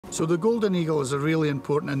So the golden eagle is a really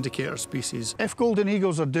important indicator species. If golden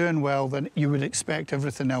eagles are doing well, then you would expect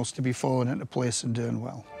everything else to be falling into place and doing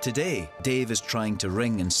well. Today, Dave is trying to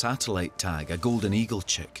ring and satellite tag a golden eagle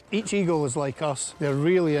chick. Each eagle is like us. They're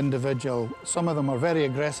really individual. Some of them are very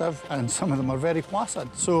aggressive and some of them are very placid.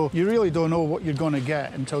 So you really don't know what you're going to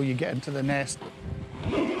get until you get into the nest.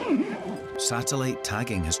 Satellite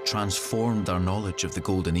tagging has transformed our knowledge of the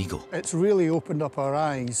golden eagle. It's really opened up our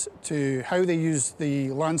eyes to how they use the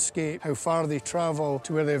landscape, how far they travel,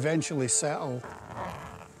 to where they eventually settle.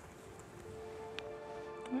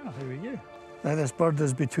 Well, here we go. Now this bird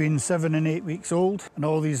is between 7 and 8 weeks old, and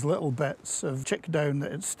all these little bits of chick down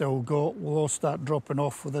that it's still got will all start dropping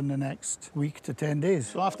off within the next week to 10 days.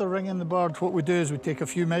 So after ringing the bird, what we do is we take a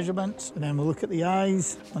few measurements, and then we look at the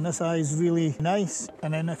eyes, and this eye is really nice.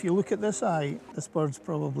 And then if you look at this eye, this bird's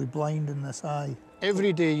probably blind in this eye.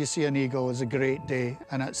 Every day you see an eagle is a great day,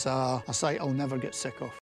 and it's a sight I'll never get sick of.